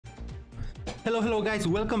Hello guys,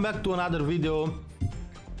 welcome back to another video.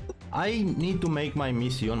 I need to make my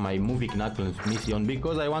mission, my movie Knuckles mission,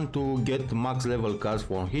 because I want to get max level cards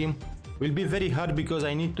for him. Will be very hard because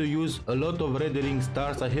I need to use a lot of red ring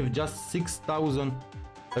stars. I have just 6,000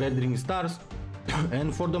 red ring stars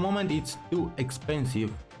and for the moment it's too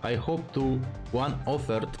expensive. I hope to one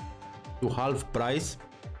offered to half price.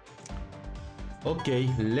 Okay,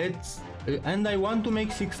 let's and I want to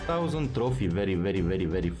make 6,000 trophy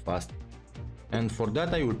very fast. And for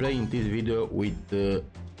that I will play in this video with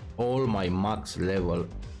all my max level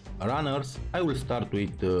runners. I will start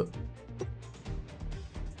with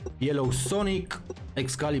Yellow Sonic,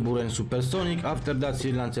 Excalibur and Super Sonic, after that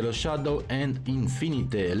Sir Lancelot Shadow and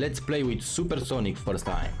Infinite. Let's play with Super Sonic first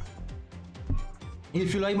time.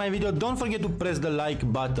 If you like my video, don't forget to press the like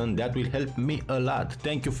button, that will help me a lot.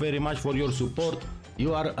 Thank you very much for your support,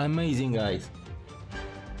 you are amazing guys.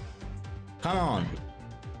 Come on,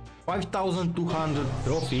 5,200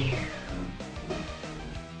 trophy.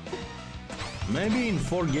 Maybe in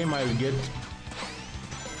 4 games I'll get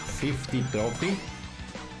 50 trophy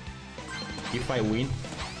if I win.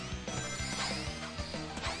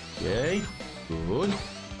 Okay, good.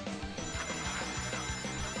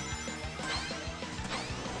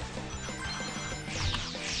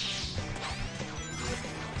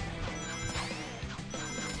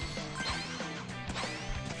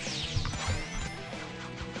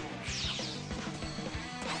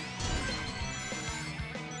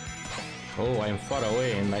 Oh, I'm far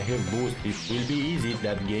away and I have boost. It will be easy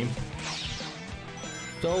that game.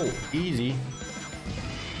 So easy.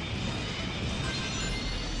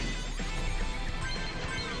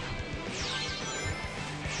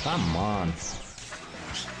 Come on.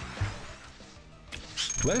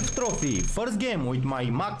 12 trophy. First game with my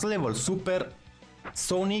max level Super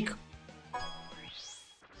Sonic.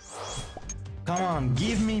 Come on,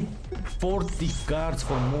 give me 40 cards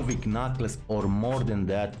for movie Knuckles or more than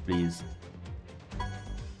that, please.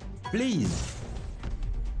 Please.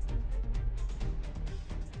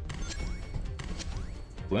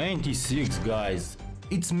 $26 guys,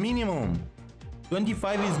 it's minimum.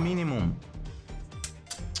 25 is minimum.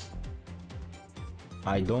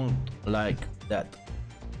 I don't like that.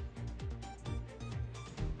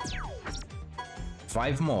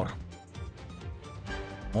 5 more.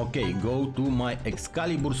 Okay, go to my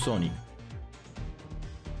Excalibur Sonic.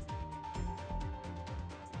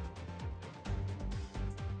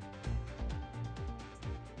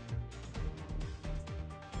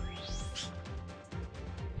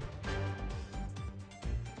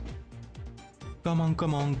 Come on,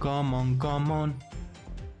 come on, come on, come on.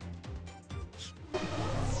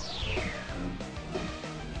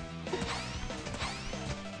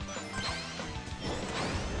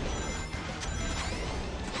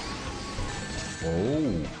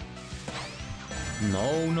 Oh.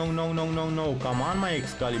 No, no, no, no, no, no. Come on, my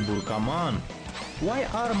Excalibur, come on. Why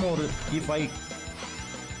armor if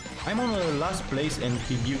I'm on the last place and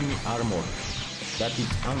he gives me armor? That is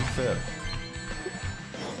unfair.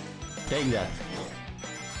 Take that.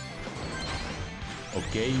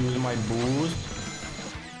 Okay, use my boost.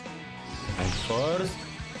 And first.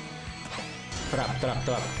 Trap, trap,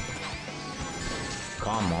 trap.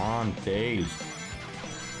 Come on, Tails.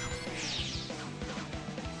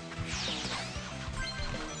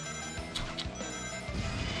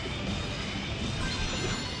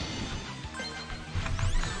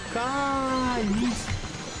 Guys.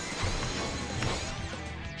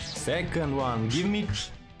 Second one, give me.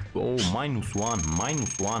 Oh, -1,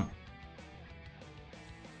 -1.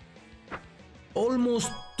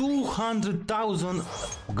 Almost 200,000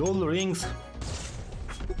 gold rings.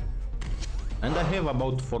 And I have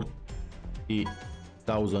about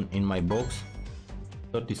 40,000 in my box.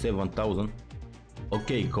 37,000.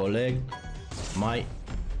 Okay, collect my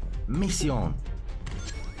mission.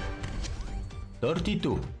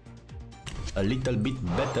 32. A little bit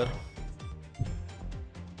better.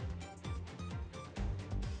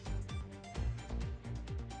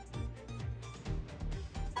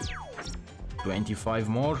 $25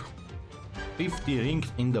 more. 50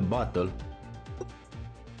 rings in the bottle.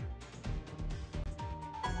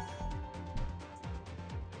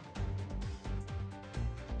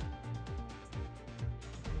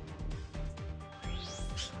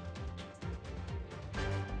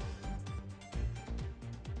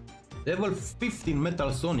 Level 15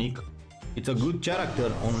 Metal Sonic. It's a good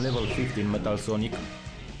character on level 15 Metal Sonic.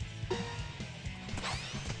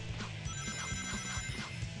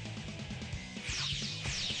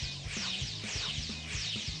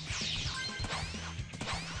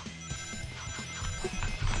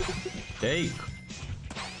 Take.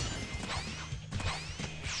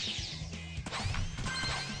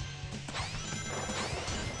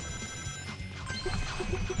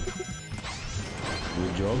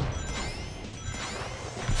 job.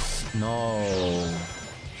 No.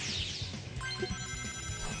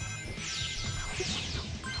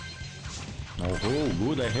 Oh,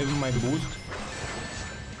 good, I have my boost.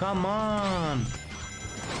 Come on.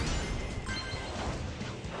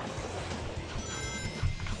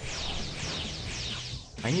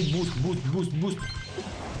 I need boost.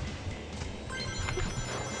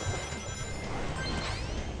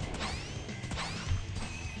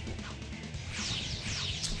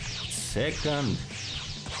 Second.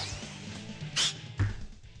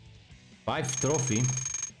 5 trophy.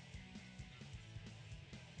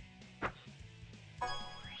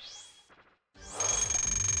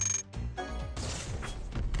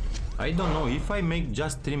 I don't know if I make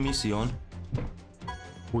just 3 missions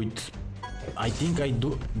with, I think I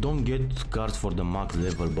don't get cards for the max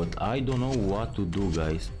level, but I don't know what to do,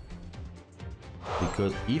 guys,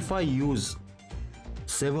 because if I use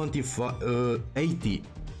 80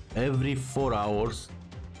 every 4 hours,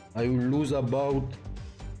 I will lose about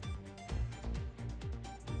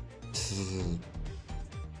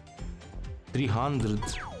 300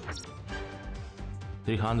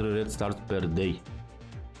 red stars per day.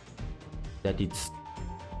 That it's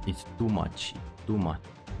too much.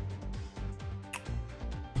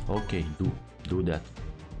 Okay, do that.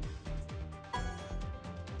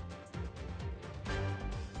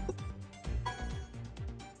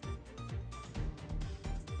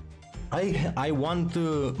 I want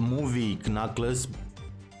movie Knuckles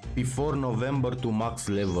before November to max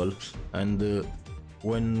level, and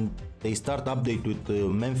when they start update with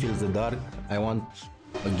Memphis the Dark, I want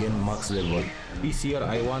again max level. This year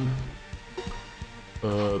I want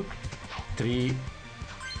 3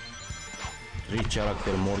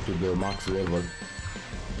 character more to the max level.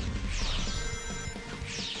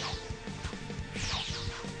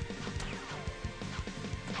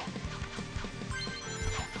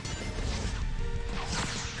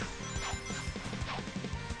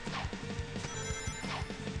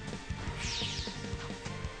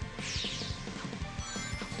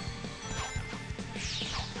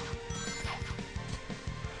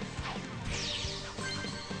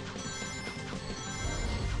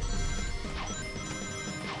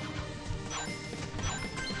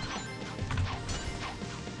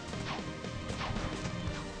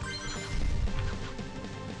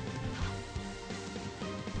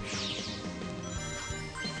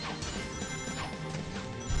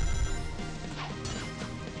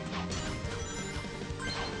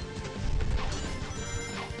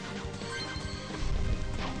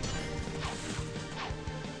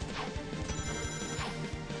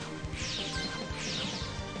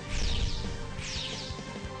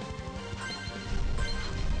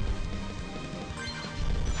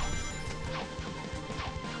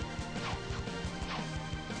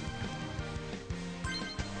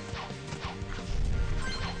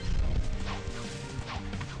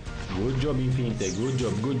 Good job, Infinite.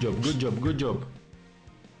 Good job.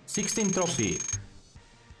 16 trophy.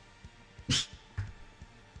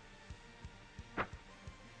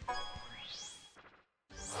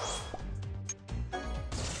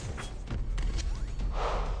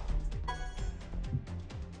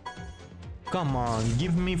 Come on,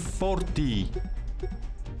 give me 40.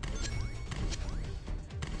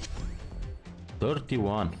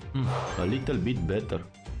 31. A little bit better.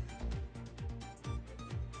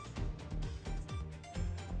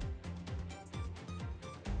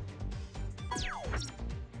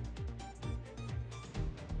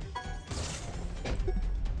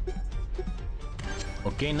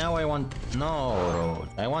 Okay, now I want... No,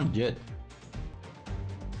 I want Jet.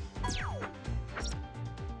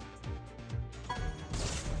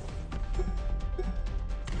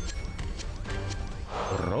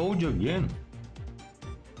 Rogue again.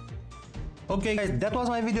 Okay guys, that was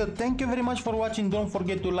my video. Thank you very much for watching. Don't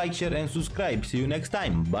forget to like, share and subscribe. See you next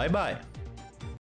time. Bye bye.